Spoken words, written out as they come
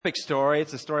Big story.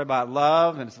 It's a story about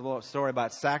love, and it's a story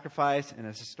about sacrifice, and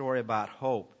it's a story about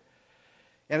hope.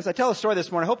 And as I tell the story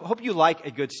this morning, I hope you like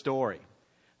a good story.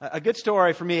 A good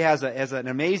story for me has an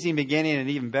amazing beginning and an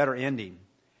even better ending.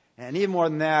 And even more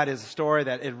than that is a story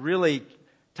that it really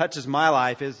touches my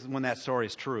life is when that story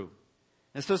is true.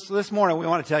 And so this morning we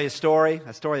want to tell you a story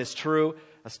that's true,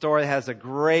 a story that has a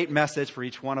great message for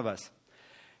each one of us.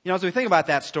 You know, as we think about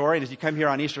that story, and as you come here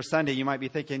on Easter Sunday, you might be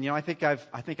thinking, I think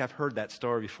I've heard that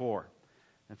story before.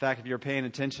 In fact, if you're paying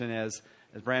attention as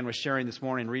Brand was sharing this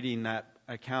morning, reading that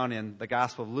account in the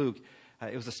Gospel of Luke,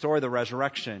 it was the story of the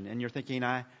resurrection. And you're thinking,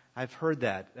 I've heard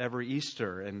that every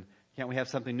Easter, and can't we have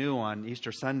something new on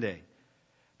Easter Sunday?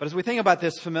 But as we think about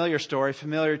this familiar story,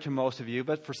 familiar to most of you,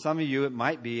 but for some of you it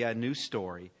might be a new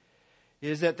story,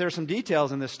 is that there's some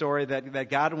details in this story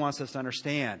that God wants us to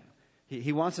understand.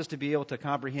 He wants us to be able to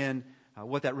comprehend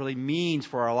what that really means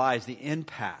for our lives, the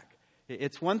impact.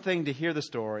 It's one thing to hear the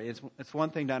story. It's one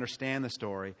thing to understand the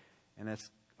story. And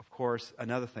it's, of course,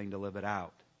 another thing to live it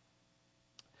out.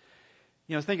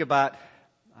 You know, think about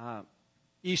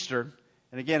Easter.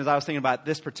 And again, as I was thinking about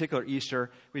this particular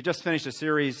Easter, we just finished a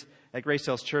series at Grace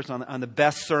Hills Church on the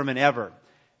best sermon ever.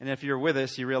 And if you're with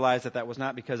us, you realize that was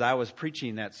not because I was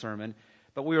preaching that sermon,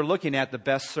 but we were looking at the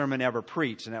best sermon ever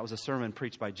preached, and that was a sermon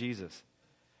preached by Jesus.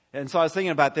 And so I was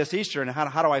thinking about this Easter and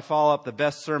how do I follow up the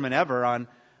best sermon ever on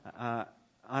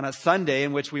a Sunday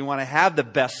in which we want to have the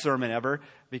best sermon ever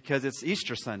because it's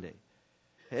Easter Sunday.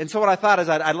 And so what I thought is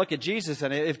I'd look at Jesus,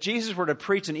 and if Jesus were to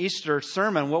preach an Easter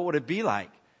sermon, what would it be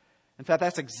like? In fact,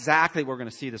 that's exactly what we're going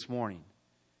to see this morning.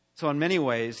 So in many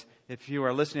ways, if you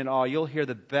are listening at all, you'll hear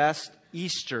the best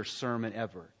Easter sermon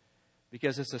ever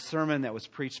because it's a sermon that was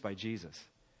preached by Jesus.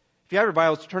 If you have your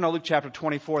Bibles, turn to Luke chapter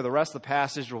 24. The rest of the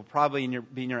passage will probably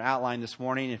be in your outline this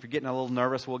morning. If you're getting a little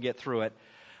nervous, we'll get through it.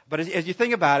 But as you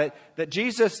think about it, that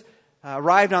Jesus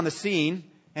arrived on the scene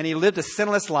and he lived a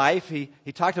sinless life. He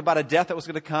talked about a death that was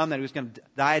going to come, that he was going to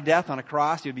die a death on a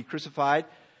cross. He would be crucified.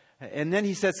 And then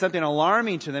he said something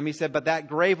alarming to them. He said, "But that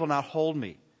grave will not hold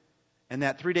me. And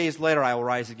that 3 days later I will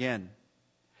rise again."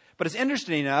 But it's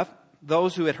interesting enough,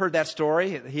 those who had heard that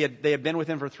story, they had been with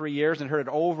him for 3 years and heard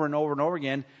it over and over and over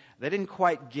again, they didn't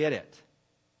quite get it.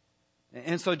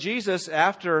 And so Jesus,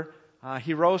 after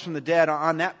he rose from the dead,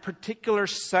 on that particular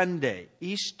Sunday,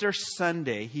 Easter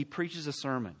Sunday, he preaches a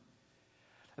sermon.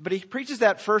 But he preaches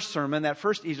that first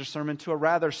Easter sermon, to a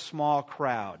rather small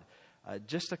crowd,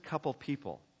 just a couple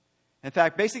people. In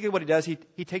fact, basically what he does,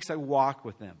 he takes a walk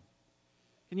with them.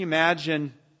 Can you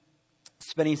imagine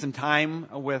spending some time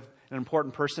with an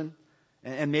important person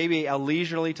and maybe a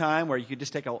leisurely time where you could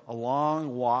just take a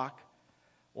long walk?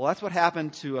 Well, that's what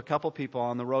happened to a couple people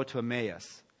on the road to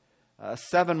Emmaus. A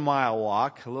 7-mile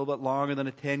walk, a little bit longer than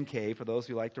a 10K for those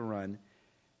who like to run.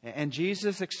 And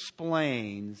Jesus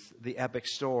explains the epic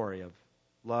story of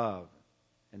love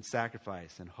and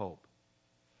sacrifice and hope.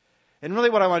 And really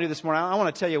what I want to do this morning, I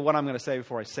want to tell you what I'm going to say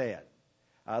before I say it.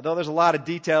 Though there's a lot of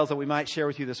details that we might share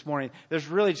with you this morning, there's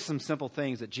really just some simple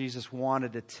things that Jesus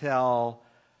wanted to tell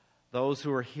those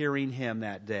who were hearing him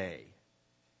that day.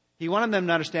 He wanted them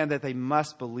to understand that they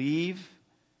must believe,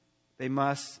 they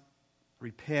must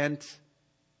repent,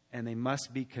 and they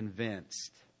must be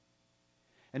convinced.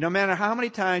 And no matter how many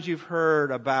times you've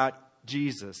heard about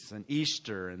Jesus and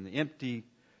Easter and the empty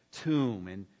tomb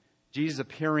and Jesus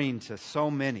appearing to so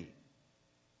many,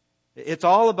 it's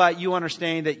all about you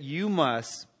understanding that you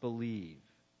must believe,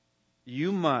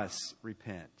 you must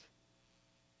repent,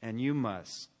 and you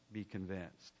must be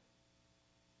convinced.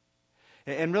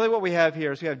 And really what we have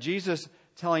here is we have Jesus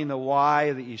telling the why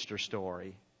of the Easter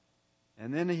story.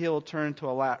 And then he'll turn to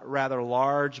a rather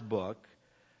large book,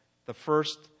 the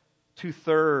first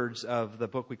 2/3 of the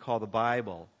book we call the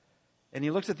Bible. And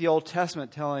he looks at the Old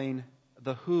Testament telling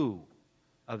the who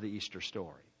of the Easter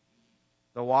story.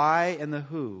 The why and the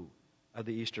who of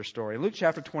the Easter story. In Luke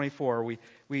chapter 24,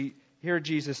 we hear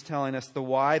Jesus telling us the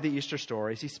why of the Easter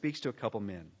story as he speaks to a couple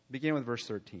men. Beginning with verse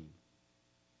 13.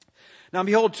 "Now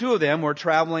behold, 2 of them were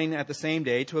traveling at the same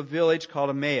day to a village called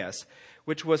Emmaus,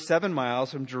 which was 7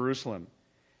 miles from Jerusalem.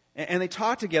 And they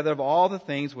talked together of all the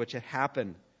things which had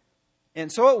happened.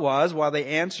 And so it was, while they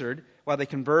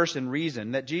conversed and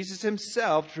reasoned, that Jesus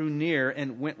himself drew near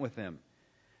and went with them.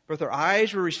 But their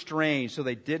eyes were restrained, so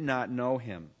they did not know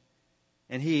him.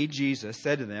 And he, Jesus,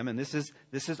 said to them," and this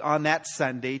is on that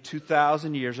Sunday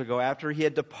 2,000 years ago, after he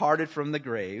had departed from the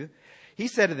grave, he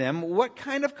said to them, "What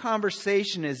kind of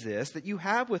conversation is this that you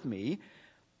have with me,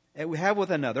 and we have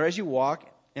with another, as you walk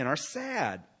and are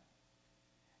sad?"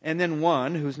 And then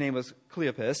one, whose name was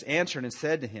Cleopas, answered and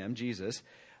said to him, Jesus,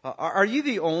 "Are you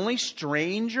the only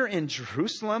stranger in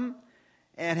Jerusalem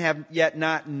and have yet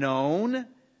not known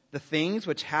the things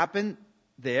which happen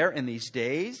there in these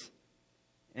days?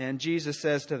 And Jesus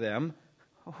says to them,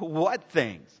 what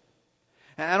things?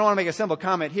 And I don't want to make a simple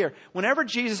comment here. Whenever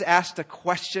Jesus asked a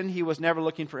question, he was never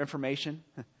looking for information.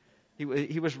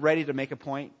 He was ready to make a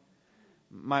point.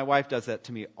 My wife does that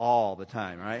to me all the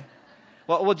time, right?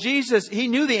 Well, Jesus, he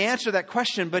knew the answer to that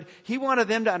question, but he wanted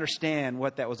them to understand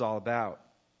what that was all about.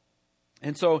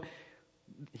 And so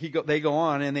they go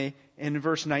on, and in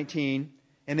verse 19,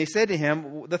 and they said to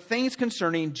him, the things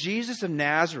concerning Jesus of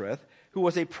Nazareth, who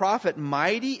was a prophet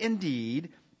mighty in deed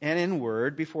and in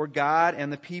word before God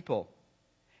and the people,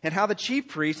 and how the chief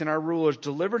priests and our rulers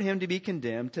delivered him to be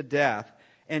condemned to death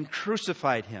and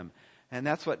crucified him. And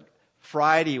that's what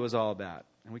Friday was all about.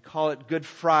 And we call it Good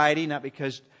Friday, not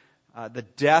because the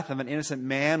death of an innocent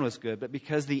man was good, but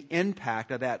because the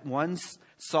impact of that one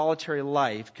solitary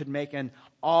life could make an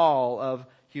all of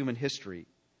human history.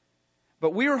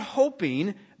 But we were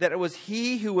hoping that it was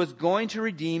he who was going to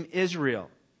redeem Israel.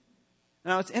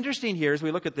 Now, it's interesting here as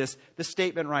we look at this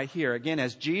statement right here. Again,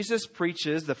 as Jesus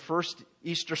preaches the first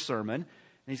Easter sermon, and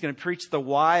he's going to preach the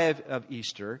why of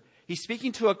Easter, he's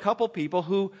speaking to a couple people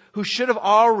who should have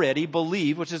already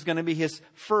believed, which is going to be his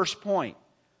first point.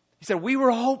 He said, we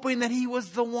were hoping that he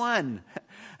was the one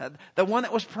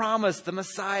that was promised, the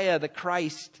Messiah, the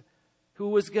Christ, who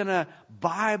was going to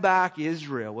buy back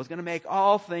Israel, was going to make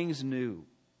all things new.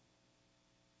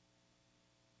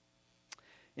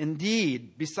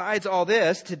 Indeed, besides all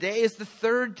this, today is the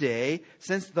third day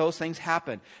since those things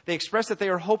happened. They expressed that they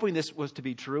were hoping this was to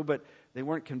be true, but they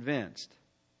weren't convinced.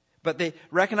 But they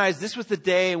recognized this was the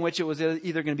day in which it was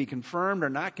either going to be confirmed or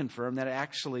not confirmed that it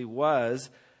actually was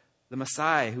the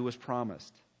Messiah who was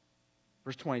promised.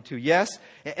 Verse 22, yes,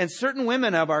 and certain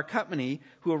women of our company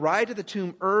who arrived at the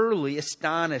tomb early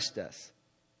astonished us.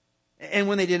 And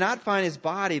when they did not find his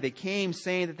body, they came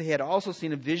saying that they had also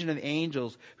seen a vision of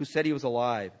angels who said he was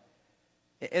alive.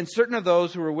 And certain of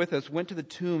those who were with us went to the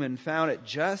tomb and found it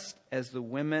just as the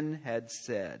women had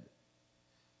said.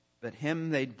 But him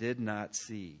they did not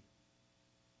see.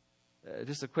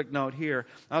 Just a quick note here.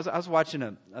 I was watching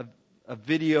a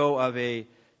video of a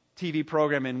TV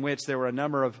program in which there were a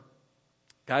number of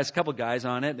guys, a couple guys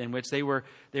on it, in which they were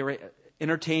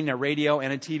entertaining a radio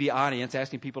and a TV audience,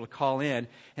 asking people to call in.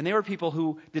 And they were people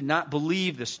who did not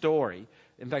believe the story.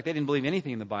 In fact, they didn't believe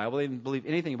anything in the Bible. They didn't believe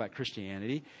anything about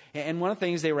Christianity. And one of the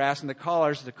things they were asking the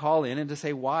callers to call in and to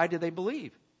say, why did they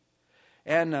believe?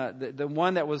 And the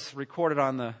one that was recorded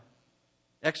on the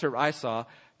excerpt I saw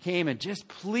came and just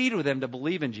pleaded with them to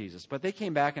believe in Jesus. But they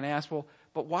came back and asked, well,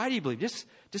 but why do you believe? Just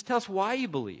tell us why you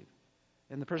believe.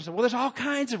 And the person said, well, there's all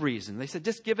kinds of reasons. They said,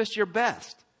 just give us your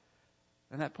best.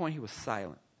 And at that point, he was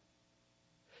silent.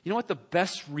 You know what the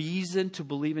best reason to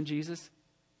believe in Jesus?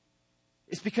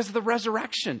 It's because of the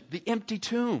resurrection, the empty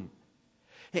tomb.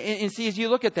 And see, as you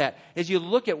look at that, as you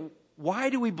look at why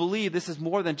do we believe this is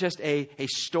more than just a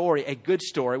story, a good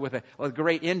story with a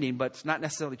great ending, but it's not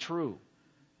necessarily true.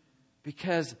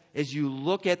 Because as you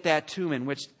look at that tomb in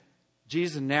which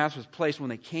Jesus of Nazareth was placed, when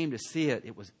they came to see it,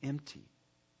 it was empty.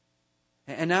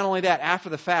 And not only that, after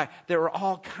the fact, there were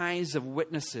all kinds of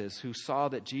witnesses who saw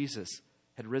that Jesus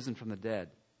had risen from the dead.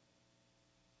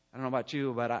 I don't know about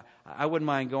you, but I wouldn't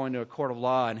mind going to a court of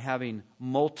law and having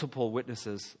multiple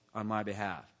witnesses on my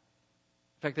behalf.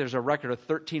 In fact, there's a record of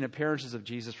 13 appearances of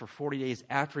Jesus for 40 days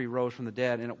after he rose from the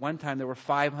dead. And at one time, there were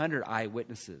 500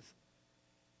 eyewitnesses.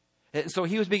 And so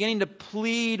he was beginning to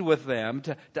plead with them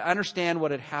to understand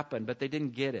what had happened, but they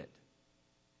didn't get it.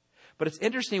 But it's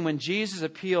interesting, when Jesus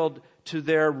appealed to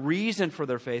their reason for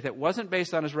their faith, it wasn't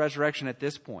based on his resurrection at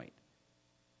this point.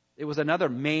 It was another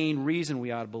main reason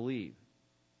we ought to believe.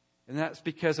 And that's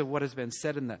because of what has been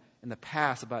said in the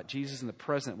past about Jesus in the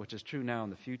present, which is true now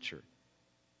in the future.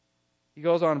 He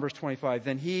goes on in verse 25.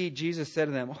 Then Jesus said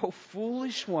to them, "O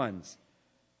foolish ones,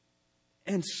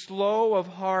 and slow of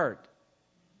heart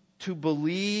to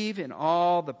believe in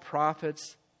all the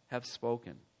prophets have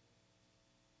spoken."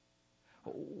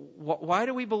 Why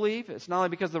do we believe? It's not only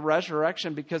because of the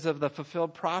resurrection, because of the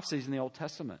fulfilled prophecies in the Old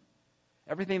Testament.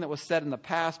 Everything that was said in the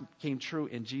past came true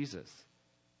in Jesus.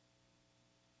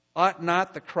 Ought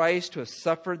not the Christ to have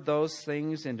suffered those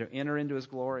things and to enter into his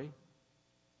glory?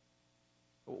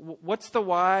 What's the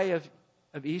why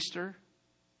of Easter?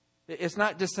 It's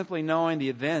not just simply knowing the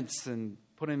events and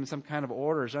putting them in some kind of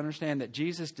orders. Understand that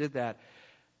Jesus did that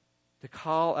to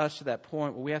call us to that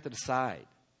point where we have to decide.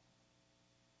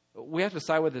 We have to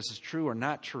decide whether this is true or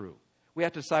not true. We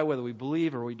have to decide whether we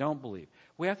believe or we don't believe.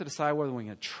 We have to decide whether we're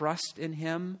going to trust in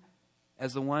him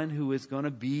as the one who is going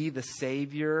to be the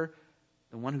Savior,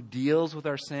 the one who deals with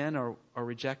our sin, or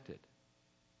reject it.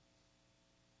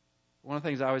 One of the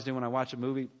things I always do when I watch a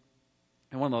movie,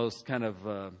 and one of those kind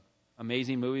of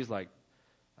amazing movies like,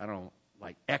 I don't know,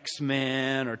 like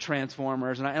X-Men or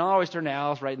Transformers, and I'll always turn to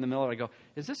Alice right in the middle, and I go,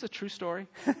 is this a true story?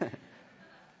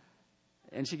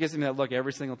 And she gives me that look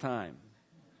every single time.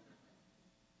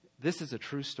 This is a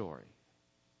true story.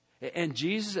 And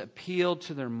Jesus appealed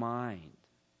to their mind,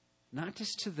 not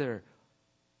just to their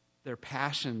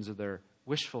passions or their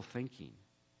wishful thinking.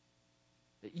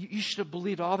 You should have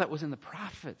believed all that was in the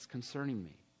prophets concerning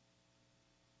me.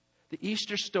 The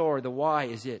Easter story, the why,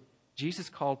 is it. Jesus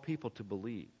called people to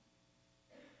believe.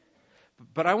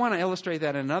 But I want to illustrate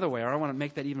that in another way, or I want to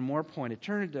make that even more pointed.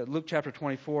 Turn to Luke chapter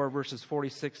 24, verses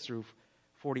 46 through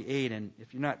 48. And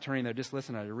if you're not turning there, just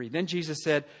listen as I read. Then Jesus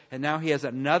said, and now he has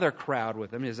another crowd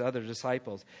with him, his other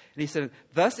disciples. And he said,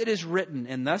 thus it is written,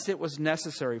 and thus it was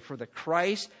necessary for the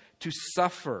Christ to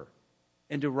suffer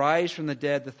and to rise from the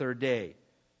dead the third day.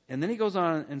 And then he goes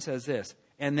on and says this,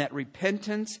 and that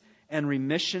repentance and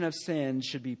remission of sins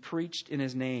should be preached in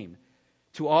his name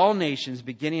to all nations,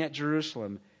 beginning at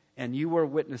Jerusalem, and you were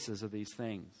witnesses of these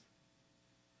things.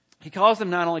 He calls them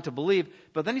not only to believe,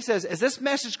 but then he says, as this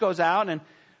message goes out, and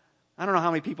I don't know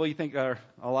how many people you think are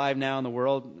alive now in the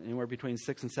world, anywhere between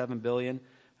 6 and 7 billion.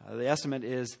 The estimate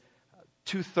is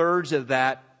 2/3 of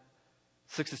that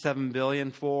 6 to 7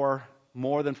 billion,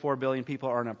 more than 4 billion people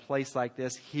are in a place like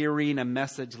this, hearing a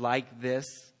message like this.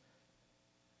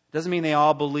 Doesn't mean they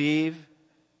all believe,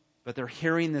 but they're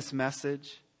hearing this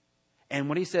message. And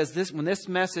when he says this, when this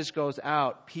message goes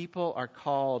out, people are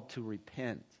called to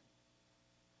repent.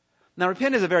 Now,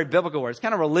 repent is a very biblical word. It's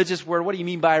kind of a religious word. What do you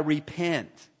mean by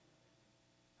repent?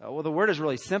 Well, the word is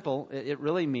really simple. It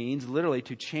really means literally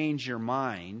to change your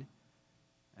mind.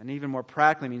 And even more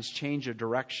practically means change your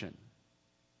direction.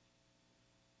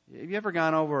 Have you ever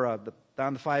gone over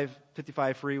down the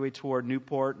 555 freeway toward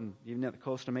Newport and even at the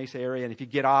Costa Mesa area, and if you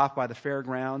get off by the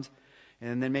fairgrounds,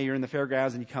 and then maybe you're in the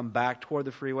fairgrounds and you come back toward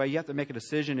the freeway, you have to make a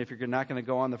decision if you're not going to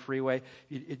go on the freeway.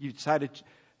 You decided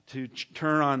to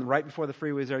turn on right before the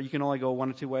freeway is there. You can only go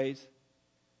one of two ways.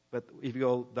 But if you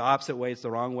go the opposite way, it's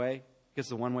the wrong way because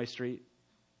it's a one-way street.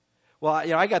 Well,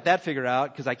 I got that figured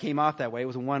out because I came off that way. It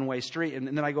was a one-way street. And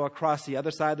then I go across the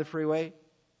other side of the freeway,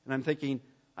 and I'm thinking,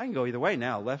 I can go either way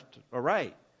now, left or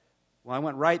right. Well, I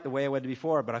went right the way I went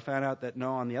before, but I found out that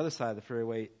no, on the other side of the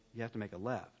freeway, you have to make a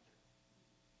left.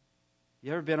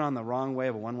 You ever been on the wrong way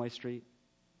of a one-way street?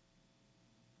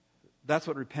 That's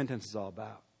what repentance is all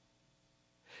about.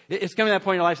 It's coming to that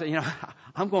point in your life that,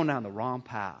 I'm going down the wrong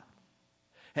path.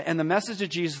 And the message of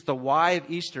Jesus, the why of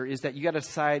Easter, is that you got to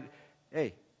decide,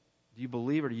 hey, do you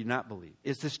believe or do you not believe?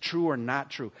 Is this true or not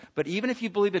true? But even if you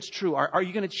believe it's true, are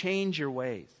you going to change your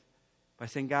ways? By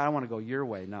saying, God, I want to go your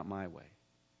way, not my way.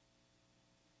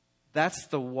 That's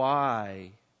the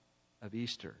why of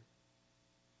Easter.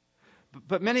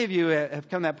 But many of you have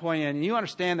come to that point, and you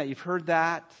understand that you've heard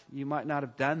that. You might not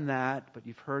have done that, but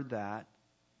you've heard that.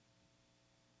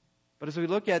 But as we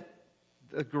look at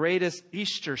the greatest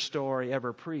Easter story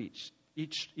ever preached,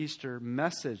 each Easter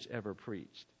message ever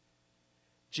preached,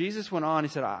 Jesus went on, he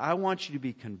said, I want you to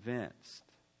be convinced.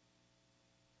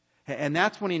 And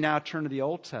that's when he now turned to the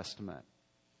Old Testament.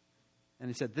 And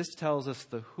he said, this tells us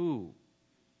the who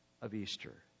of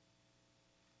Easter.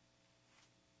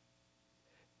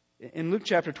 In Luke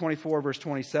chapter 24, verse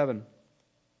 27,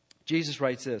 Jesus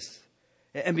writes this,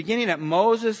 and beginning at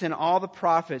Moses and all the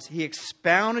prophets, he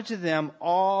expounded to them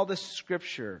all the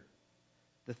scripture,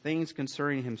 the things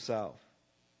concerning himself.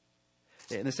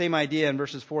 And the same idea in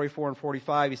verses 44 and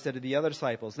 45, he said to the other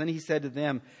disciples, then he said to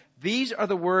them, these are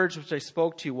the words which I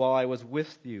spoke to you while I was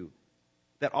with you,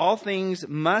 that all things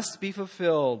must be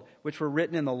fulfilled, which were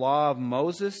written in the law of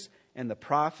Moses and the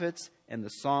prophets and the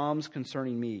Psalms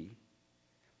concerning me.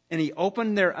 And he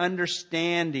opened their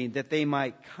understanding that they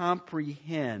might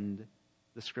comprehend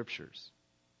the Scriptures.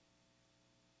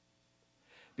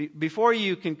 Before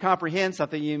you can comprehend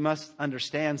something, you must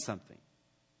understand something.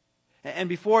 And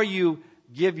before you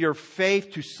give your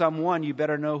faith to someone, you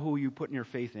better know who you're putting your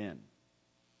faith in.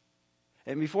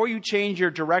 And before you change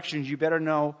your directions, you better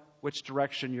know which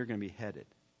direction you're going to be headed.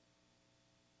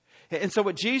 And so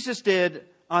what Jesus did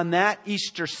on that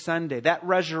Easter Sunday, that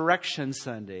Resurrection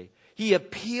Sunday, he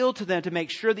appealed to them to make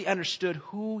sure they understood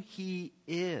who he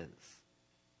is.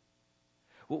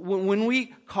 When we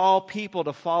call people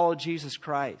to follow Jesus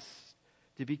Christ,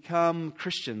 to become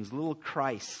Christians, little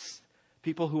Christs,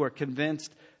 people who are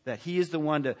convinced that he is the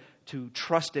one to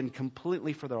trust in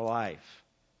completely for their life,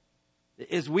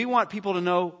 is we want people to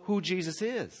know who Jesus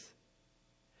is.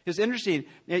 It's interesting,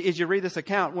 as you read this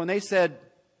account, when they said,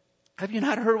 have you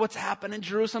not heard what's happened in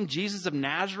Jerusalem? Jesus of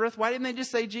Nazareth? Why didn't they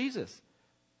just say Jesus?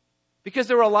 Because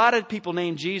there were a lot of people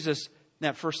named Jesus in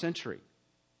that first century.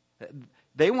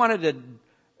 They wanted to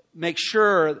make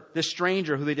sure this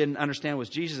stranger who they didn't understand was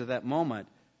Jesus at that moment,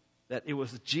 that it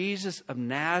was Jesus of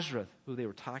Nazareth who they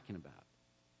were talking about.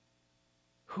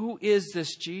 Who is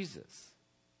this Jesus?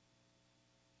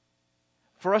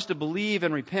 For us to believe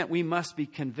and repent, we must be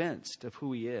convinced of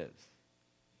who he is.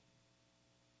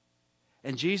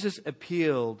 And Jesus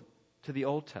appealed to the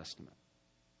Old Testament.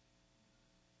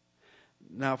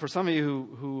 Now, for some of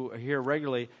you who are here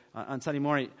regularly on Sunday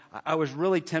morning, I was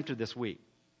really tempted this week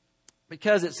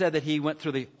because it said that he went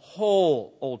through the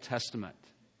whole Old Testament.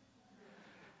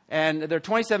 And there are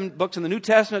 27 books in the New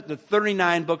Testament, there are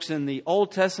 39 books in the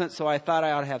Old Testament, so I thought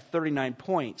I ought to have 39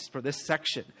 points for this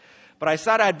section. But I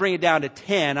thought I'd bring it down to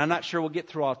 10. I'm not sure we'll get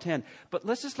through all 10. But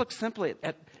let's just look simply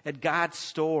at God's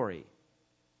story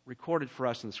recorded for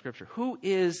us in the Scripture. Who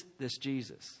is this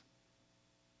Jesus?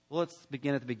 Well, let's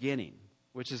begin at the beginning,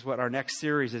 which is what our next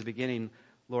series is beginning,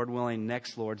 Lord willing,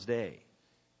 next Lord's Day.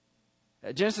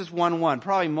 Genesis 1:1.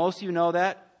 Probably most of you know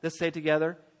that. Let's say it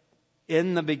together.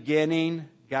 In the beginning,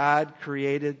 God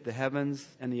created the heavens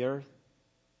and the earth.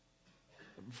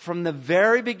 From the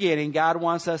very beginning, God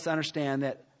wants us to understand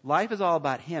that life is all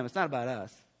about him. It's not about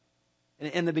us.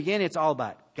 In the beginning, it's all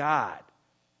about God.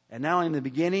 And not only in the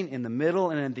beginning, in the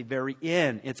middle, and at the very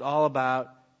end, it's all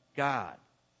about God.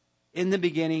 In the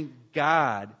beginning,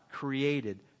 God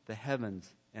created the heavens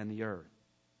and the earth.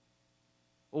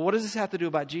 Well, what does this have to do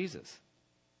about Jesus?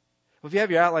 Well, if you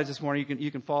have your outlines this morning, you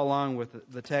can follow along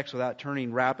with the text without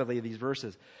turning rapidly to these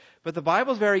verses. But the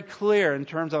Bible is very clear in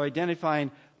terms of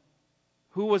identifying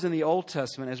who was in the Old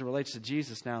Testament as it relates to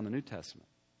Jesus now in the New Testament.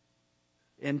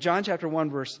 In John chapter 1,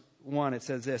 verse 1, it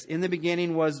says this: in the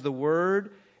beginning was the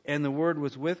Word, and the Word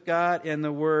was with God, and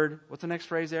the Word, what's the next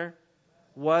phrase there?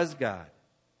 Was God.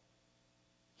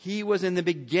 He was in the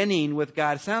beginning with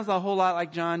God. It sounds a whole lot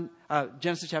like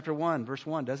Genesis chapter 1, verse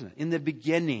 1, doesn't it? In the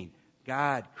beginning,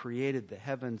 God created the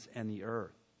heavens and the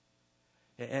earth.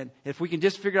 And if we can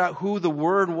just figure out who the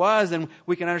Word was, then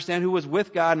we can understand who was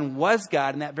with God and was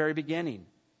God in that very beginning.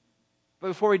 But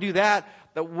before we do that,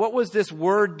 what was this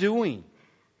Word doing?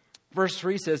 Verse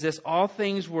 3 says this: all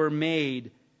things were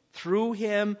made through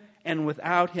him, and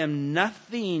without him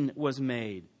nothing was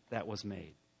made that was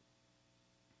made.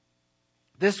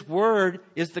 This Word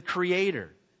is the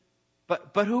Creator.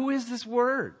 But who is this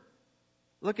Word?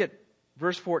 Look at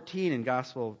verse 14 in the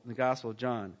Gospel of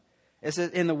John. It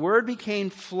says, and the Word became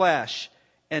flesh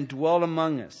and dwelt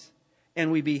among us,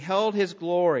 and we beheld his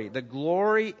glory, the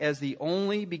glory as the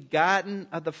only begotten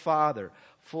of the Father,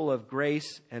 full of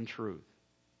grace and truth.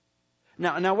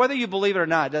 Now, whether you believe it or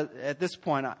not, at this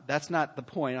point, that's not the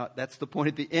point. That's the point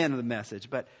at the end of the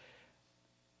message. But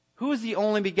who is the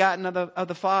only begotten of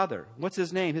the Father? What's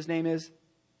his name? His name is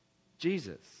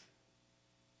Jesus.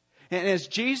 And as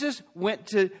Jesus went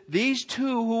to these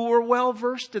two who were well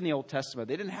versed in the Old Testament,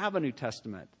 they didn't have a New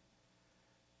Testament.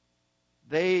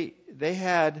 They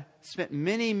had spent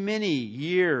many, many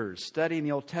years studying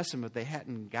the Old Testament, but they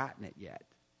hadn't gotten it yet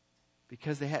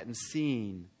because they hadn't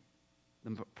seen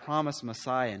the promised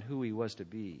Messiah and who he was to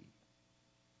be.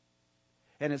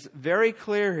 And it's very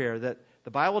clear here that the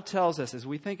Bible tells us, as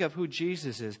we think of who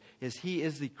Jesus is he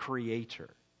is the Creator.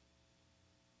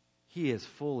 He is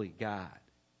fully God.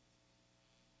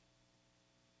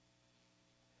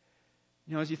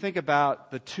 You know, as you think about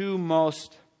the two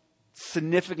most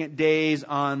significant days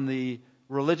on the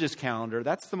religious calendar,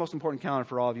 that's the most important calendar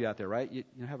for all of you out there, right? You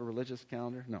have a religious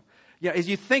calendar? No. Yeah, as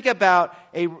you think about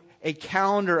a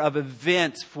calendar of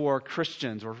events for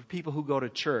Christians or for people who go to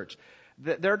church,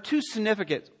 there are two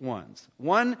significant ones.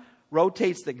 One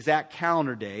rotates the exact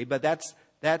calendar day, but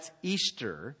that's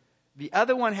Easter. The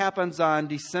other one happens on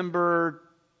December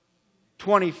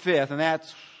 25th, and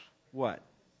that's what?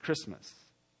 Christmas.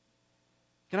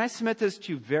 Can I submit this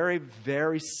to you very,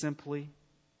 very simply?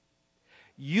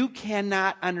 You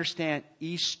cannot understand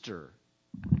Easter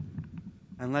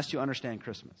unless you understand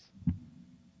Christmas.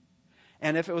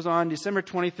 And if it was on December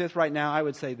 25th right now, I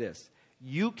would say this: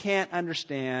 you can't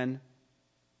understand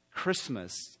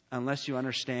Christmas unless you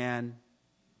understand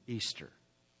Easter.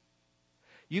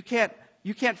 You can't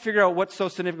figure out what's so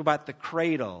significant about the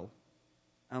cradle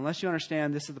unless you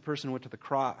understand this is the person who went to the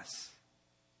cross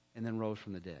and then rose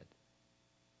from the dead.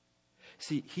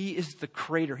 See, he is the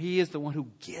Creator. He is the one who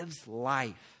gives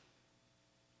life.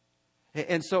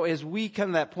 And so as we come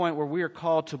to that point where we are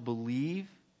called to believe,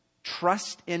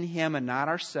 trust in him and not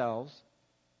ourselves,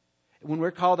 when we're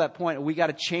called to that point, we got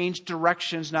to change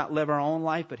directions, not live our own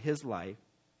life, but his life.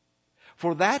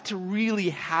 For that to really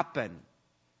happen,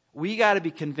 we got to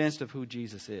be convinced of who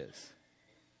Jesus is.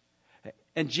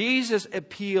 And Jesus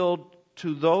appealed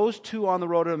to those two on the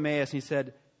road to Emmaus. And he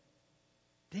said,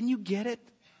 didn't you get it?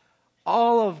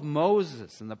 All of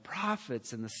Moses and the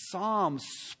prophets and the Psalms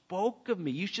spoke of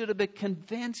me. You should have been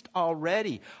convinced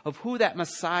already of who that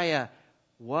Messiah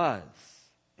was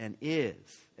and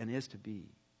is to be.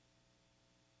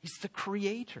 He's the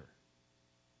Creator.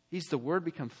 He's the Word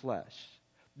become flesh.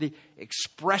 The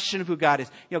expression of who God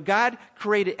is. God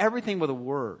created everything with a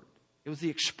word. It was the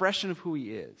expression of who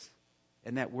He is.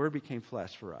 And that Word became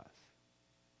flesh for us.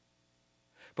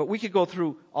 But we could go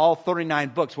through all 39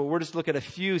 books, but we're just looking at a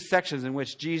few sections in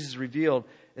which Jesus is revealed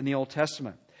in the Old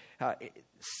Testament.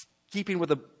 Keeping with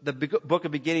the book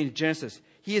of beginning, Genesis,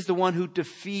 He is the one who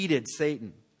defeated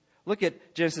Satan. Look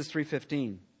at Genesis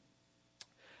 3:15.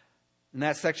 In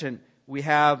that section, we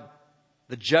have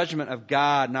the judgment of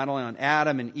God not only on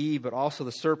Adam and Eve, but also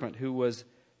the serpent, who was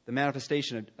the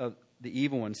manifestation of the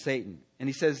evil one, Satan. And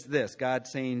he says this, God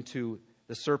saying to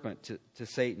the serpent, to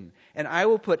Satan, and I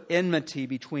will put enmity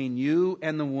between you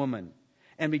and the woman,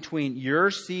 and between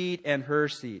your seed and her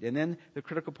seed. And then the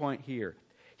critical point here,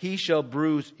 he shall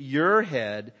bruise your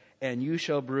head, and you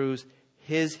shall bruise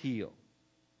his heel.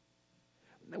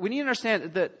 We need to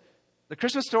understand that the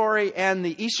Christmas story and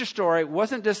the Easter story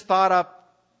wasn't just thought up,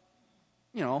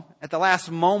 at the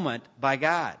last moment by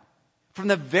God. From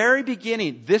the very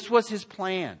beginning, this was His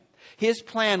plan. His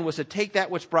plan was to take that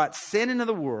which brought sin into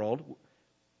the world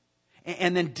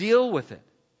and then deal with it.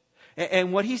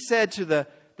 And what He said to the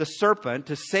serpent,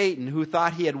 to Satan, who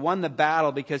thought he had won the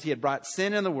battle because he had brought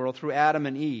sin in the world through Adam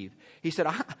and Eve, He said,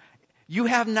 you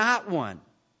have not won.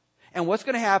 And what's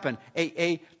going to happen?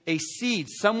 A seed,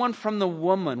 someone from the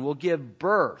woman, will give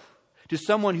birth to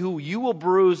someone who you will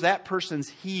bruise that person's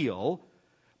heel,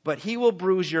 but he will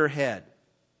bruise your head.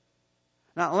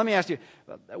 Now, let me ask you,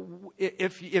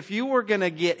 if you were going to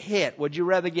get hit, would you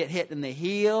rather get hit in the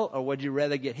heel or would you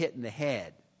rather get hit in the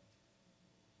head?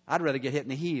 I'd rather get hit in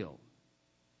the heel.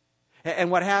 And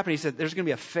what happened, He said, there's going to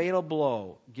be a fatal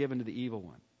blow given to the evil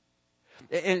one.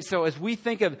 And so as we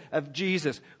think of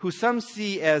Jesus, who some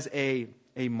see as a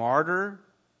martyr,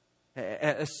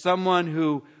 as someone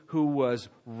who was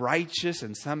righteous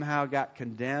and somehow got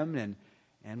condemned,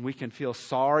 and we can feel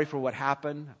sorry for what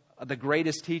happened, the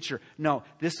greatest teacher. No,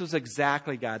 this was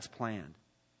exactly God's plan.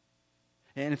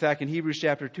 And in fact, in Hebrews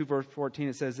chapter 2, verse 14,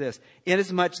 it says this,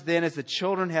 inasmuch then as the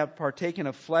children have partaken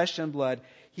of flesh and blood,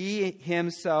 He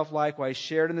Himself likewise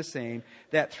shared in the same,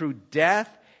 that through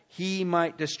death He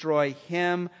might destroy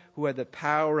him who had the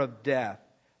power of death,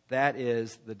 that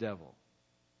is, the devil.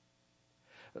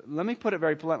 Let me put it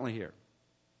very bluntly here.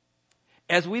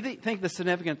 As we think the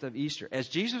significance of Easter, as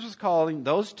Jesus was calling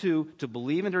those two to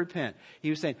believe and to repent, He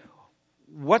was saying,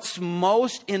 what's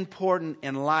most important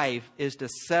in life is to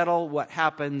settle what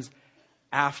happens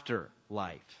after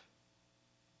life.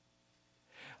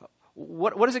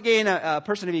 What does it gain a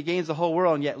person if he gains the whole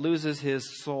world and yet loses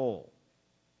his soul?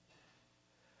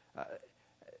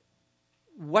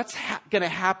 What's going to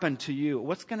happen to you?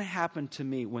 What's going to happen to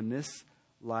me when this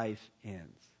life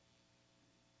ends?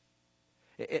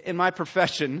 In my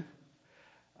profession,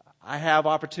 I have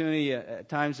opportunity at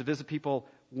times to visit people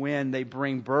when they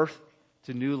bring birth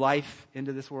to new life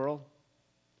into this world.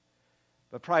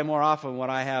 But probably more often what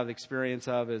I have experience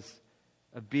of is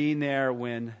of being there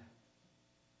when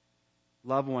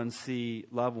loved ones see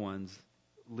loved ones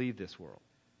leave this world.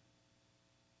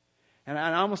 And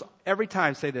I almost every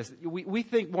time say this, we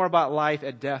think more about life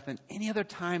at death than any other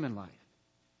time in life.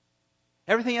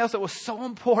 Everything else that was so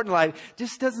important in life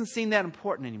just doesn't seem that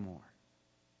important anymore.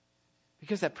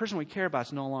 Because that person we care about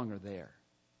is no longer there.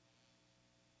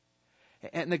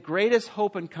 And the greatest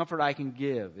hope and comfort I can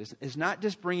give is not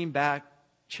just bringing back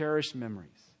cherished memories.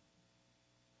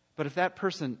 But if that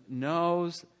person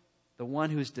knows the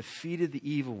one who's defeated the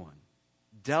evil one,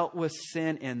 dealt with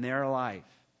sin in their life,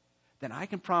 then I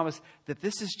can promise that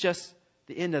this is just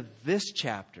the end of this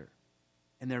chapter.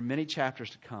 And there are many chapters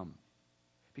to come.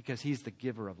 Because He's the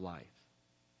giver of life.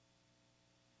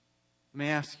 Let me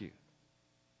ask you,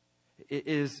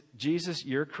 is Jesus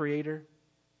your creator?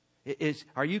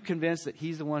 Are you convinced that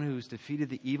He's the one who's defeated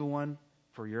the evil one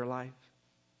for your life?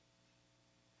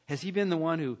 Has He been the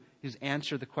one who's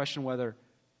answered the question whether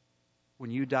when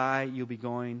you die you'll be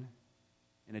going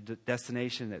in a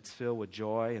destination that's filled with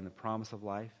joy and the promise of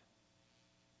life?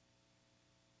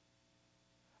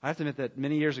 I have to admit that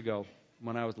many years ago,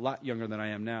 when I was a lot younger than I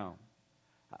am now,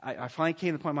 I finally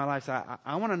came to the point in my life,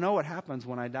 I want to know what happens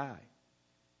when I die.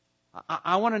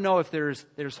 I want to know if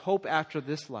there's hope after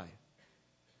this life.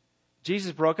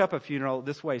 Jesus broke up a funeral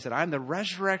this way. He said, I'm the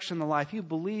resurrection and the life. He who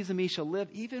believes in me shall live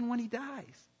even when he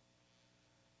dies.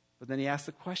 But then He asked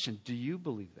the question, do you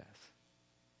believe this?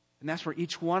 And that's where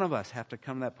each one of us have to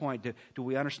come to that point. Do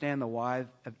we understand the why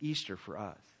of Easter for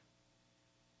us?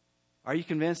 Are you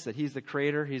convinced that He's the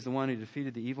Creator? He's the one who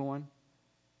defeated the evil one?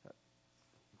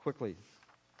 Quickly.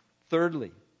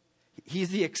 Thirdly, He's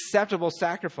the acceptable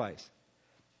sacrifice.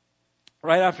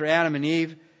 Right after Adam and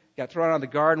Eve got thrown out of the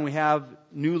garden, we have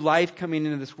new life coming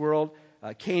into this world.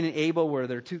 Cain and Abel were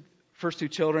their first two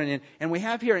children. And we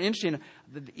have here an interesting,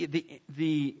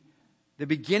 the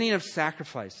beginning of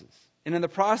sacrifices. And in the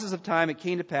process of time, it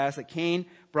came to pass that Cain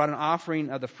brought an offering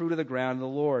of the fruit of the ground to the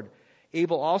Lord.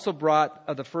 Abel also brought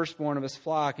of the firstborn of his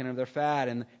flock and of their fat.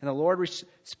 And the Lord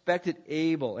respected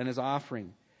Abel and his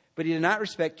offering. But He did not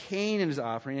respect Cain and his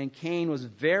offering. And Cain was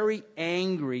very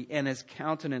angry, and his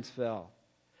countenance fell.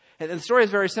 And the story is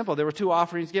very simple. There were two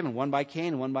offerings given, one by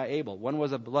Cain and one by Abel. One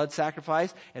was a blood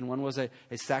sacrifice, and one was a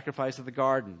sacrifice of the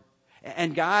garden.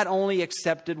 And God only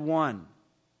accepted one,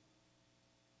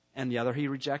 and the other He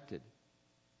rejected.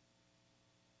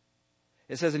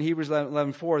 It says in Hebrews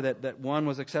 11:4 that one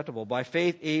was acceptable. By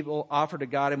faith, Abel offered to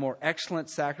God a more excellent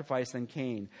sacrifice than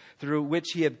Cain, through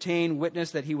which he obtained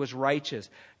witness that he was righteous,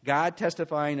 God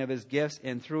testifying of his gifts,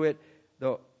 and through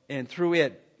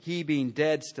it, he being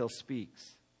dead still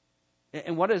speaks.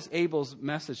 And what is Abel's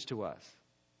message to us?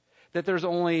 That there's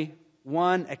only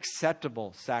one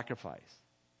acceptable sacrifice.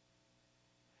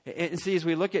 And see, as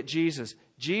we look at Jesus,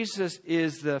 Jesus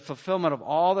is the fulfillment of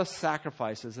all the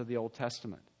sacrifices of the Old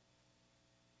Testament.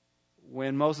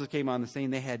 When Moses came on the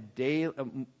scene, they had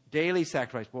daily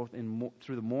sacrifice, both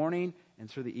through the morning and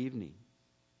through the evening.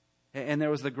 And there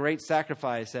was the great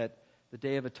sacrifice at the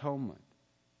Day of Atonement.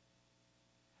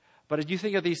 But as you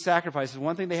think of these sacrifices,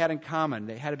 one thing they had in common,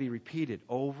 they had to be repeated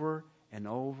over and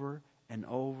over and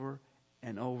over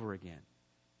and over again.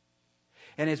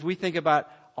 And as we think about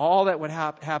all that would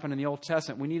happen in the Old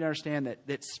Testament, we need to understand that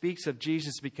it speaks of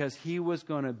Jesus because He was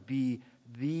going to be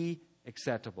the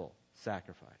acceptable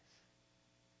sacrifice.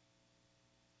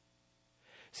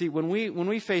 See, when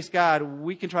we face God,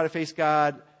 we can try to face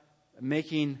God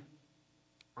making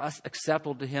us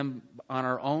acceptable to Him on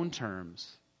our own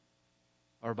terms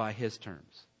or by His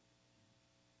terms.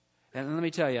 And let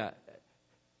me tell you,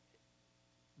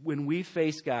 when we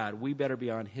face God, we better be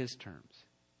on His terms.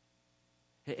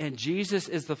 And Jesus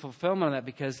is the fulfillment of that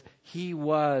because He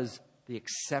was the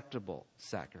acceptable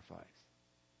sacrifice.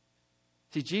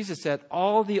 See, Jesus said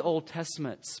all the Old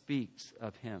Testament speaks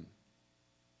of Him.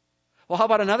 Well, how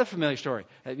about another familiar story?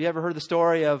 Have you ever heard the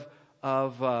story of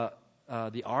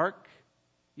the ark?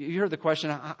 You heard the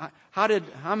question: how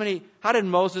did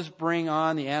Moses bring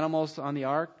on the animals on the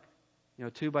ark?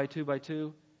 2 by 2 by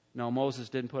 2. No, Moses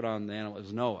didn't put on the animal. It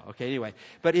was Noah. Okay, anyway,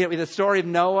 but the story of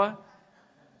Noah.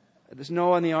 There's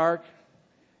Noah on the ark,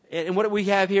 and what we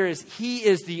have here is He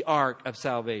is the ark of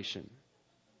salvation.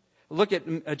 Look at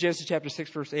Genesis chapter 6,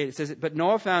 verse 8. It says, "But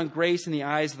Noah found grace in the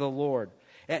eyes of the Lord.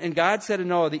 And God said to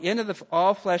Noah, the end of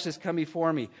all flesh has come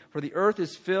before me, for the earth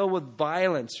is filled with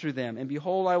violence through them. And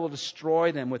behold, I will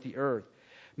destroy them with the earth.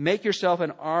 Make yourself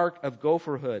an ark of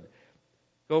gopher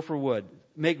wood.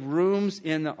 Make rooms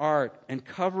in the ark and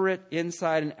cover it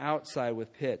inside and outside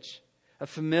with pitch." A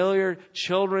familiar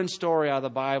children's story out of the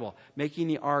Bible, making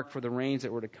the ark for the rains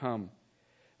that were to come.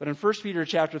 But in 1 Peter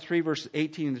chapter 3, verses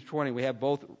 18 to 20, we have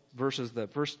both verses.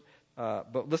 But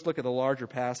let's look at the larger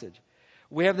passage.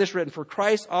 We have this written: "For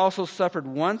Christ also suffered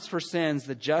once for sins,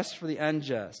 the just for the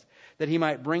unjust, that He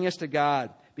might bring us to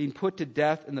God, being put to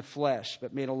death in the flesh,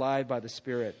 but made alive by the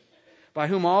Spirit. By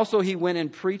whom also He went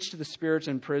and preached to the spirits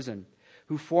in prison,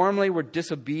 who formerly were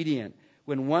disobedient,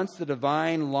 when once the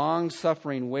divine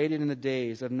long-suffering waited in the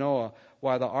days of Noah,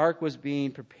 while the ark was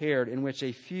being prepared, in which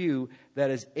a few,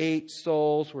 that is 8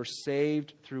 souls, were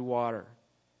saved through water."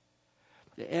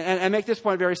 And I make this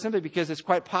point very simply because it's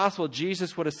quite possible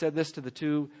Jesus would have said this to the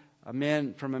two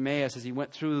men from Emmaus as he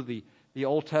went through the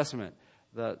Old Testament,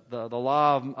 the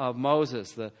law of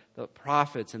Moses, the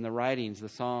prophets and the writings, the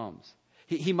Psalms.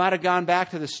 He might have gone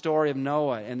back to the story of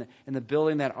Noah and the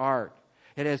building that ark.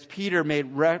 And as Peter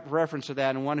made reference to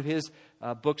that in one of his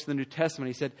books of the New Testament,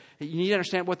 he said, you need to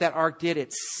understand what that ark did.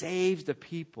 It saved the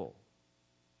people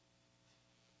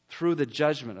through the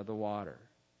judgment of the water.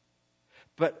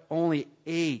 But only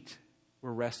 8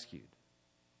 were rescued.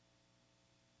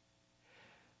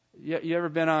 You ever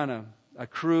been on a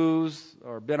cruise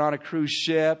or been on a cruise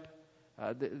ship?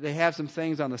 They have some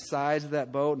things on the sides of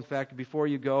that boat. In fact, before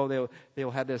you go,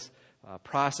 they'll have this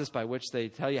process by which they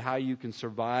tell you how you can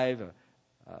survive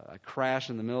a crash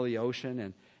in the middle of the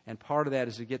ocean. And part of that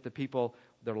is to get the people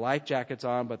their life jackets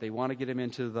on, but they want to get them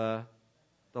into the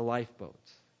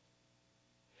lifeboats.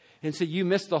 And so you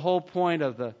miss the whole point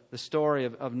of the story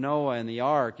of Noah and the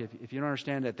ark if you don't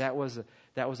understand that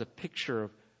that was a picture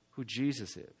of who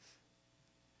Jesus is.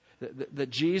 That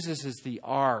Jesus is the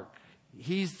ark.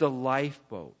 He's the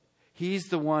lifeboat. He's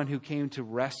the one who came to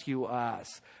rescue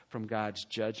us from God's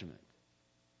judgment.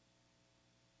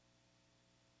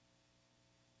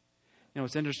 You know,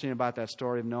 what's interesting about that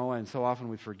story of Noah, and so often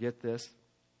we forget this,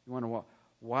 you wonder,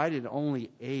 why did only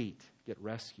 8 get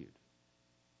rescued?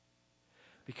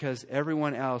 Because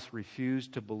everyone else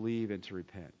refused to believe and to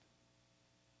repent.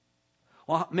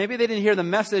 Well, maybe they didn't hear the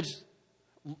message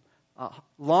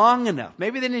long enough.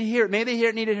 Maybe they didn't hear it. Maybe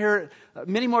they needed to hear it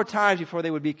many more times before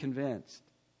they would be convinced.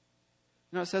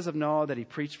 You know, it says of Noah that he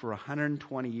preached for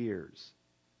 120 years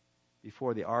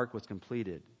before the ark was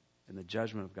completed and the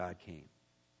judgment of God came.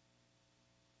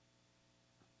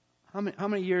 How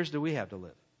many years do we have to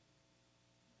live?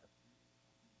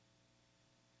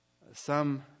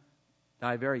 Some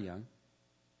die very young.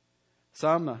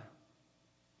 Some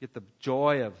get the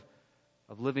joy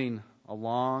of living a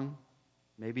long,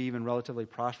 maybe even relatively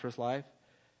prosperous life.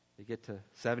 They get to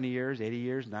 70 years, 80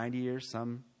 years, 90 years.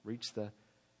 Some reach the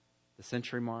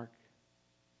century mark.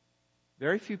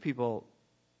 Very few people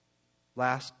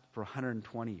last for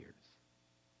 120 years.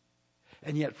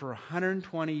 And yet for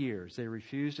 120 years, they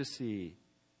refused to see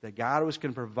that God was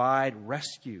going to provide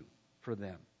rescue for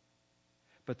them.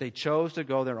 But they chose to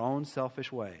go their own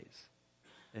selfish ways,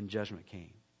 and judgment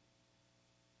came.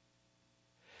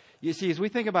 You see, as we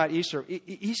think about Easter,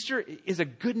 Easter is a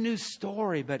good news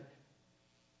story, but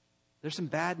there's some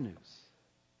bad news.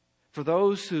 For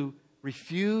those who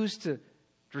refuse to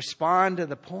respond to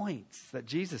the points that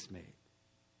Jesus made.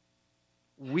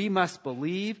 We must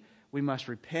believe, we must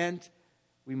repent,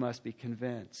 we must be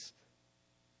convinced.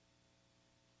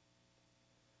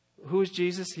 Who is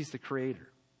Jesus? He's the Creator.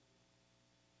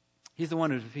 He's the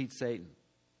one who defeats Satan.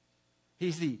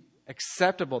 He's the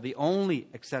only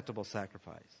acceptable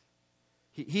sacrifice.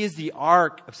 He is the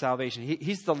ark of salvation.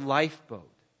 He's the lifeboat.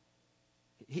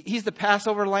 He's the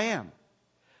Passover lamb.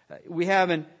 We have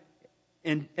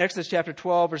in Exodus chapter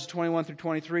 12, verses 21 through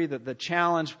 23, the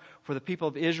challenge for the people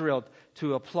of Israel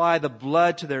to apply the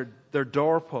blood to their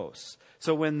doorposts.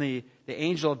 So when the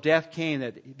angel of death came,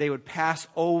 that they would pass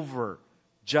over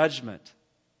judgment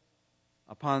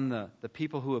upon the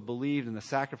people who had believed in the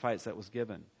sacrifice that was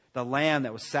given, the lamb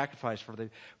that was sacrificed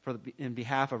in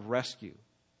behalf of rescue.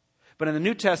 But in the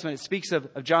New Testament, it speaks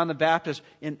of John the Baptist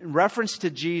in reference to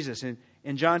Jesus.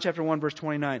 In John chapter 1, verse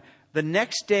 29, the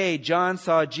next day John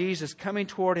saw Jesus coming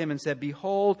toward him and said,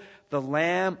 "Behold, the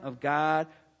Lamb of God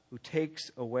who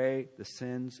takes away the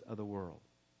sins of the world."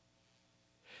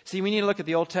 See, we need to look at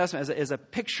the Old Testament as a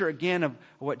picture again of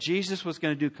what Jesus was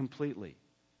going to do completely.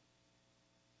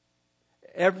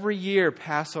 Every year,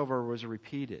 Passover was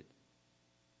repeated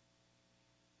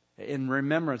in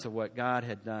remembrance of what God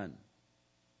had done.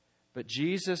 But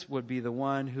Jesus would be the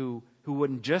one who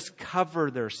wouldn't just cover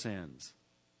their sins,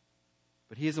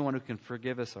 but He is the one who can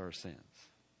forgive us our sins.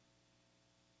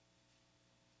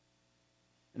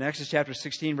 In Exodus chapter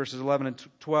 16, verses 11 and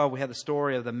 12, we have the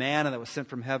story of the manna that was sent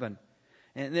from heaven.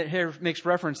 And it here makes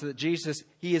reference that Jesus,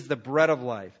 He is the bread of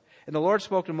life. And the Lord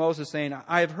spoke to Moses, saying,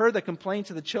 "I have heard the complaints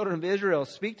of the children of Israel.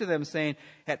 Speak to them, saying,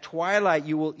 at twilight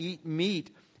you will eat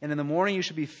meat, and in the morning you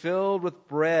shall be filled with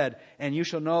bread, and you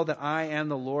shall know that I am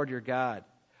the Lord your God."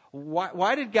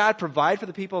 Why did God provide for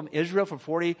the people of Israel for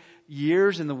 40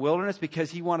 years in the wilderness?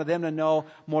 Because He wanted them to know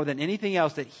more than anything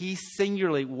else that He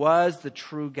singularly was the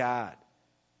true God.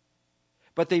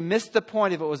 But they missed the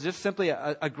point if it was just simply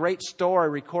a great story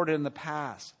recorded in the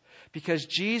past. Because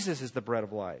Jesus is the bread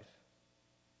of life.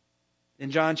 In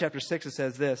John chapter 6 it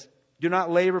says this, "Do not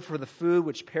labor for the food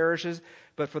which perishes,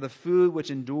 but for the food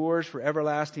which endures for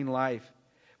everlasting life,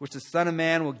 which the Son of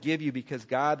Man will give you, because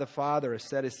God the Father has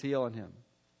set His seal on Him."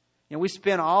 You know, we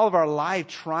spend all of our life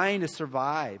trying to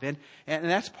survive. And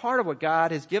that's part of what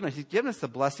God has given us. He's given us the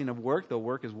blessing of work, though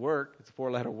work is work. It's a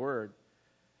 4-letter word.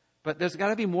 But there's got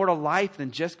to be more to life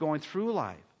than just going through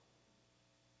life.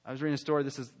 I was reading a story,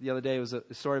 the other day, it was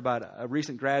a story about a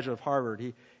recent graduate of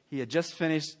Harvard. He had just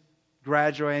finished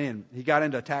graduating, and he got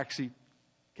into a taxi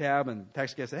cab, and the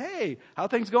taxi cab said, "Hey, how are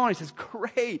things going?" He says,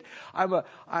 "Great.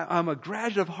 I'm a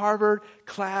graduate of Harvard,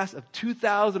 class of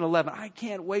 2011. I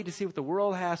can't wait to see what the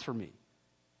world has for me."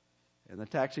 And the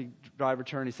taxi driver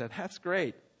turned, he said, "That's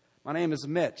great. My name is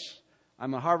Mitch.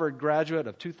 I'm a Harvard graduate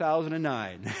of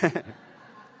 2009.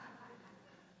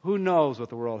 Who knows what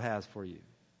the world has for you?"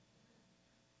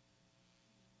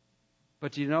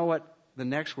 But do you know what the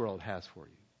next world has for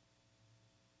you?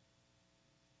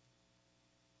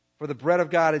 For the bread of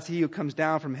God is he who comes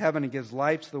down from heaven and gives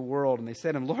life to the world. And they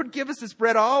said to him, Lord, give us this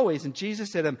bread always. And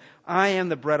Jesus said to him, I am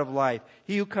the bread of life.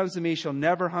 He who comes to me shall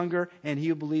never hunger, and he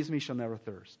who believes me shall never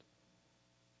thirst.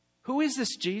 Who is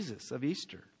this Jesus of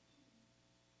Easter?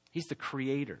 He's the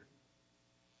Creator.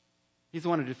 He's the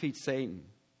one who defeats Satan.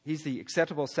 He's the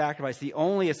acceptable sacrifice, the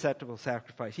only acceptable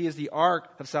sacrifice. He is the ark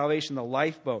of salvation, the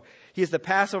lifeboat. He is the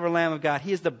Passover Lamb of God.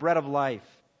 He is the bread of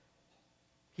life.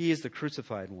 He is the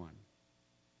crucified one.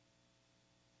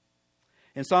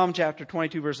 In Psalm chapter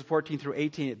 22, verses 14 through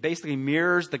 18, it basically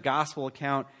mirrors the gospel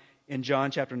account in John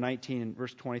chapter 19, and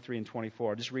verse 23 and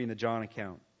 24. Just reading the John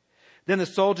account. Then the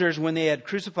soldiers, when they had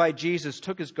crucified Jesus,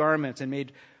 took his garments and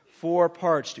made 4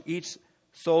 parts, to each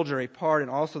soldier a part, and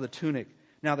also the tunic.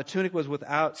 Now the tunic was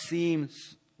without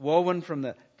seams, woven from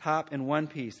the top in one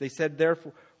piece. They said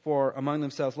therefore among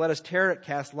themselves, let us tear it,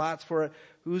 cast lots for it,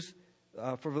 whose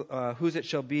it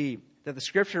shall be, that the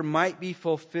scripture might be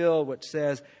fulfilled, which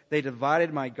says, they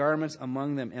divided my garments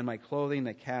among them, and my clothing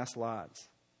they cast lots.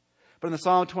 But in the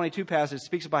Psalm 22 passage, it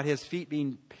speaks about his feet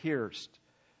being pierced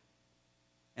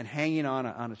and hanging on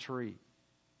a tree.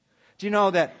 Do you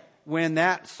know that when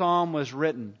that psalm was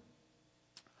written,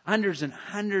 hundreds and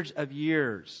hundreds of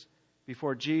years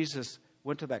before Jesus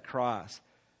went to that cross,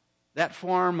 that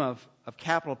form of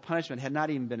capital punishment had not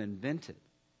even been invented.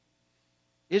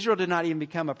 Israel did not even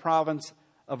become a province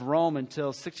of Rome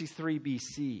until 63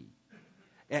 BC.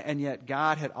 And yet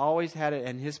God had always had it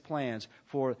in his plans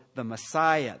for the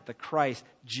Messiah, the Christ,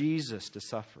 Jesus, to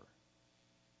suffer.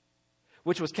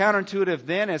 Which was counterintuitive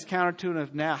then as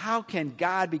counterintuitive now. How can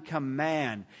God become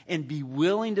man and be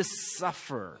willing to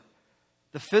suffer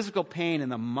the physical pain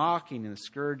and the mocking and the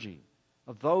scourging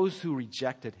of those who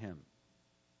rejected him?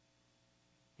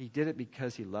 He did it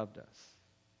because he loved us.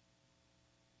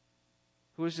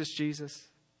 Who is this Jesus?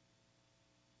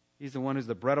 He's the one who's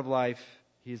the bread of life.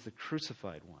 He's the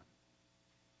crucified one.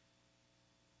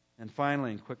 And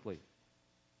finally and quickly,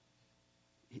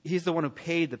 he's the one who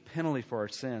paid the penalty for our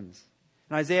sins.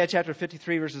 In Isaiah chapter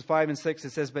 53, verses 5 and 6,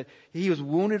 it says, but he was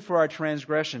wounded for our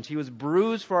transgressions. He was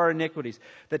bruised for our iniquities.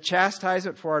 The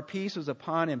chastisement for our peace was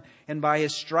upon him. And by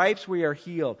his stripes we are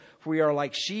healed. For we are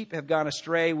like sheep, have gone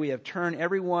astray. We have turned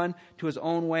every one to his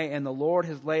own way. And the Lord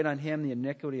has laid on him the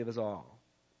iniquity of us all.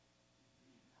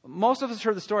 Most of us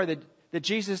heard the story that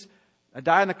Jesus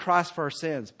died on the cross for our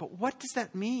sins. But what does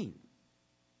that mean?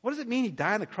 What does it mean he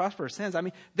died on the cross for our sins? I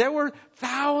mean, there were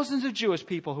thousands of Jewish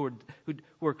people who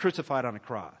were crucified on a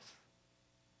cross.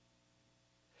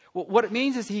 Well, what it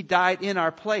means is he died in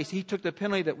our place. He took the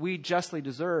penalty that we justly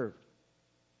deserved.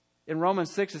 In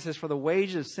Romans 6 it says, for the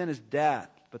wages of sin is death,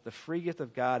 but the free gift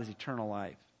of God is eternal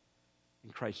life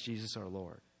in Christ Jesus our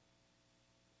Lord.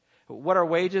 What are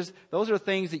wages? Those are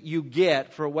things that you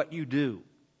get for what you do.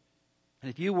 And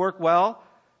if you work well,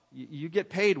 you get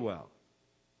paid well.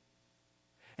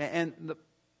 And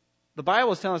the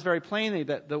Bible is telling us very plainly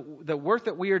that the work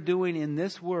that we are doing in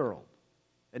this world,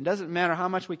 it doesn't matter how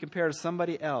much we compare to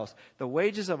somebody else, the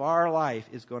wages of our life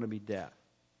is going to be death.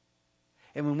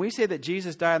 And when we say that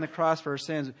Jesus died on the cross for our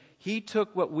sins, he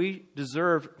took what we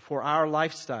deserved for our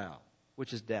lifestyle,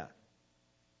 which is death.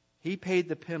 He paid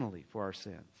the penalty for our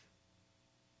sins.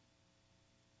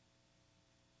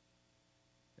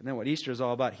 And then what Easter is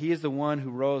all about. He is the one who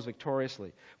rose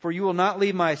victoriously. For you will not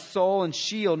leave my soul in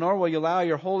Sheol, nor will you allow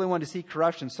your Holy One to see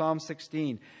corruption. Psalm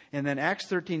 16. And then Acts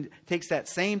 13 takes that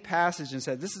same passage and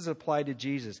says, this is applied to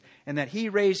Jesus. And that he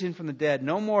raised him from the dead,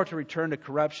 no more to return to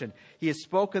corruption. He has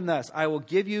spoken thus, I will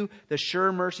give you the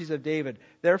sure mercies of David.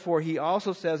 Therefore he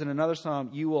also says in another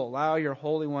psalm, you will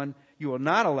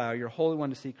not allow your Holy One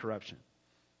to see corruption.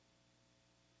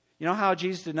 You know how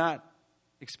Jesus did not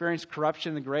experienced corruption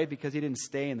in the grave? Because he didn't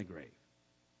stay in the grave.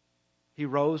 He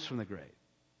rose from the grave.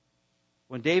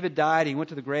 When David died, he went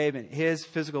to the grave and his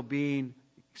physical being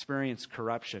experienced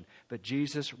corruption. But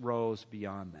Jesus rose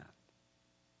beyond that.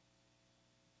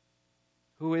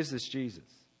 Who is this Jesus?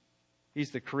 He's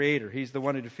the Creator. He's the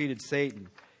one who defeated Satan.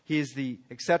 He is the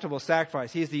acceptable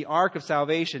sacrifice. He is the ark of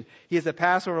salvation. He is the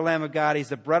Passover Lamb of God. He's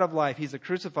the bread of life. He's the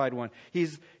crucified one.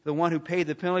 He's the one who paid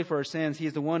the penalty for our sins. He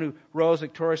is the one who rose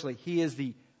victoriously. He is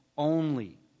the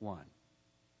only one.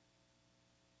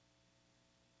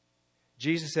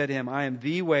 Jesus said to him, I am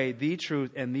the way, the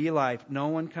truth, and the life. No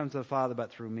one comes to the Father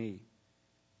but through me.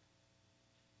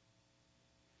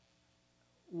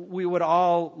 We would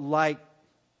all like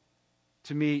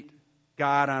to meet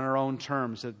God on our own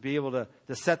terms, to be able to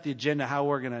set the agenda how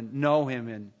we're going to know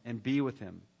him and be with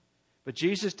him. But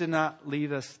Jesus did not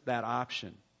leave us that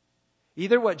option.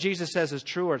 Either what Jesus says is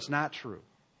true or it's not true.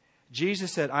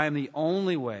 Jesus said, I am the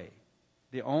only way,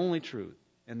 the only truth,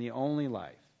 and the only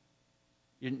life.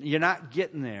 You're not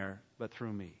getting there but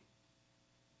through me.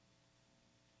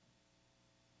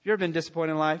 Have you ever been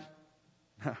disappointed in life?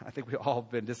 I think we all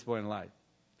have been disappointed in life.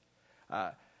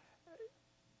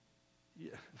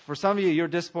 For some of you, you're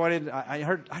disappointed. I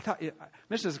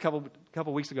mentioned this a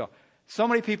couple weeks ago. So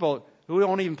many people who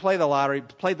don't even play the lottery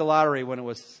played the lottery when it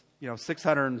was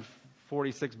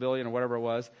 646 billion or whatever it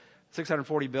was,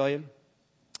 640 billion,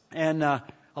 and a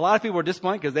lot of people were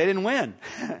disappointed because they didn't win.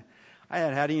 I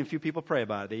had even a few people pray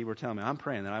about it. They were telling me, "I'm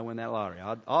praying that I win that lottery.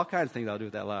 All kinds of things I'll do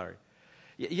with that lottery."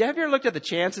 Have you ever looked at the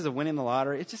chances of winning the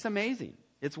lottery? It's just amazing.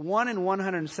 It's 1 in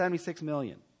 176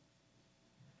 million.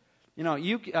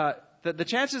 The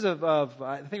chances of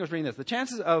I think I was reading this. The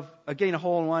chances of getting a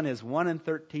hole-in-one is 1 in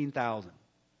 13,000.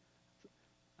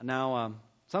 Now,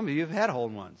 some of you have had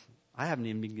hole-in-ones. I haven't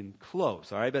even been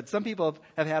close, all right? But some people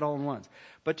have had hole-in-ones.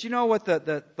 But you know what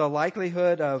the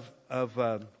likelihood of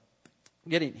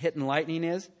getting hit in lightning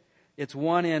is? It's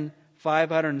 1 in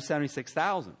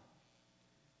 576,000.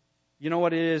 You know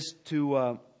what it is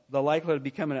to the likelihood of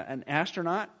becoming an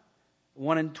astronaut?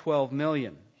 1 in 12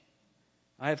 million.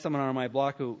 I have someone on my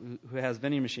block who has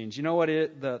vending machines. You know what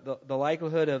the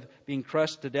likelihood of being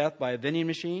crushed to death by a vending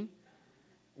machine?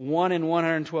 1 in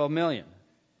 112 million.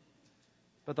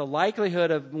 But the likelihood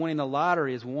of winning the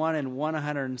lottery is 1 in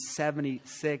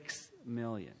 176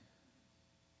 million.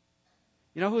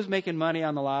 You know who's making money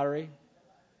on the lottery?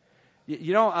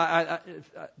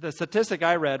 The statistic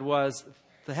I read was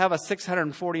to have a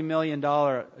 $640 million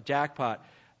jackpot,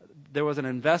 there was an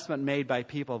investment made by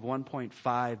people of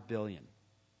 $1.5 billion.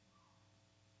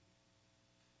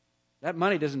 That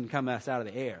money doesn't come out of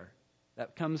the air.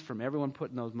 That comes from everyone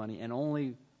putting those money, and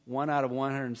only 1 out of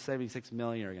 176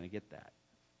 million are going to get that.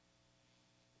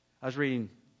 I was reading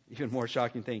even more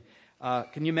shocking thing.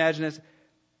 Can you imagine this?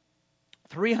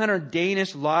 300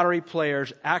 Danish lottery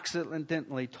players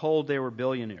accidentally told they were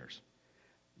billionaires.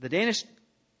 The Danish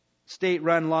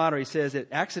state-run lottery says it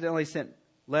accidentally sent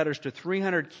letters to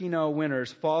 300 Keno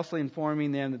winners, falsely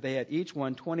informing them that they had each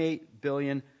won 28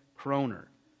 billion kroner.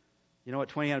 You know what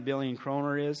 28 billion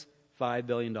kroner is? $5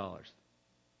 billion.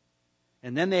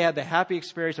 And then they had the happy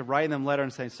experience of writing them a letter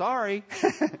and saying, "Sorry,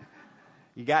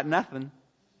 you got nothing."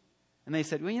 And they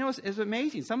said, well, it's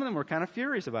amazing. Some of them were kind of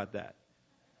furious about that.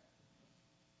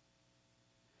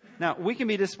 Now, we can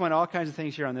be disappointed in all kinds of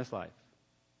things here on this life.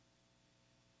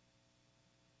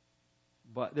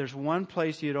 But there's one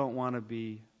place you don't want to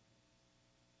be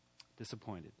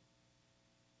disappointed.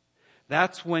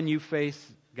 That's when you face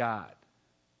God.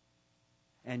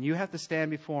 And you have to stand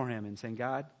before Him and say,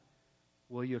 "God,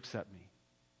 will you accept me?"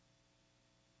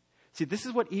 See, this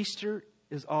is what Easter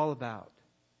is all about.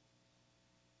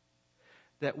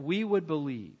 That we would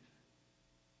believe,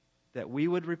 that we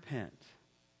would repent,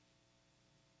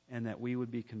 and that we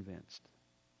would be convinced.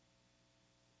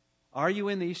 Are you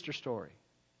in the Easter story?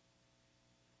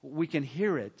 We can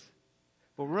hear it,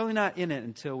 but we're really not in it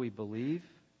until we believe,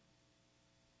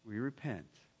 we repent,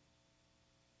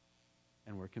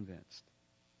 and we're convinced.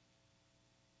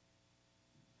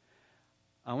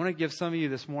 I want to give some of you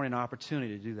this morning an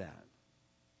opportunity to do that.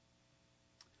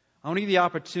 I want to give you the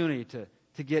opportunity to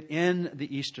get in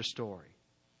the Easter story,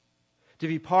 to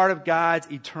be part of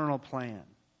God's eternal plan,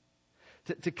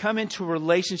 to come into a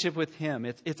relationship with Him.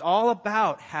 It's all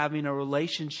about having a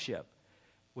relationship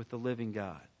with the living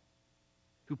God,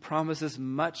 who promises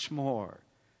much more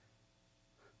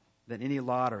than any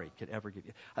lottery could ever give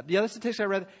you. The other statistic I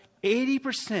read,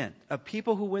 80% of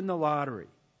people who win the lottery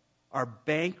are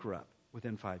bankrupt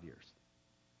within 5 years.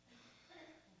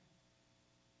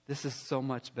 This is so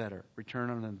much better return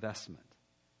on investment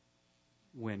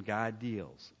when God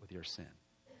deals with your sin.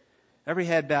 Every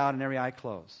head bowed and every eye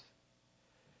closed.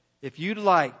 If you'd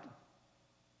like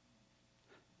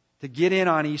to get in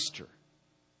on Easter,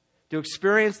 to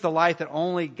experience the life that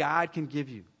only God can give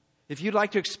you, if you'd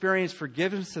like to experience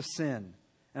forgiveness of sin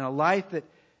and a life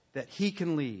that He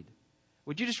can lead,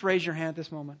 would you just raise your hand at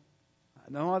this moment?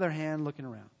 No other hand looking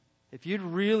around. If you'd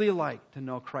really like to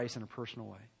know Christ in a personal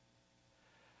way.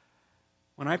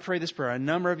 When I pray this prayer, a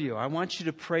number of you, I want you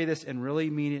to pray this and really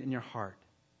mean it in your heart.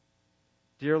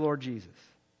 Dear Lord Jesus,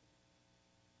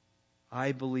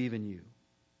 I believe in you.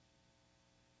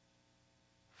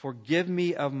 Forgive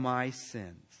me of my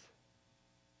sins.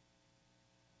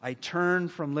 I turn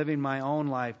from living my own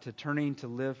life to turning to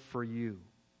live for you.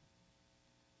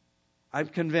 I'm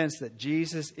convinced that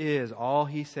Jesus is all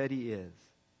He said He is.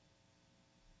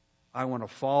 I want to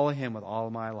follow Him with all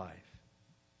of my life.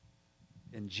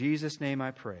 In Jesus' name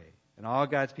I pray. And all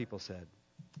God's people said,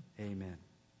 amen.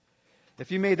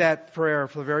 If you made that prayer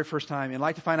for the very first time and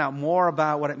like to find out more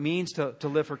about what it means to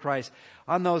live for Christ,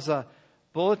 on those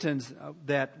bulletins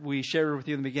that we shared with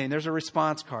you in the beginning, there's a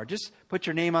response card. Just put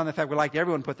your name on the fact. We'd like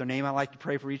everyone to put their name on. I'd like to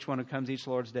pray for each one who comes each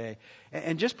Lord's Day.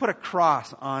 And just put a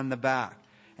cross on the back.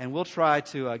 And we'll try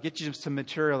to get you some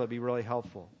material that would be really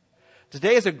helpful.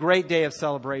 Today is a great day of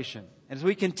celebration. And as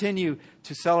we continue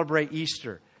to celebrate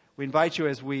Easter, we invite you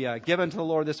as we give unto the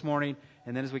Lord this morning,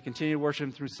 and then as we continue to worship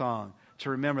Him through song,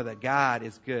 to remember that God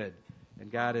is good,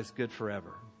 and God is good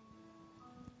forever.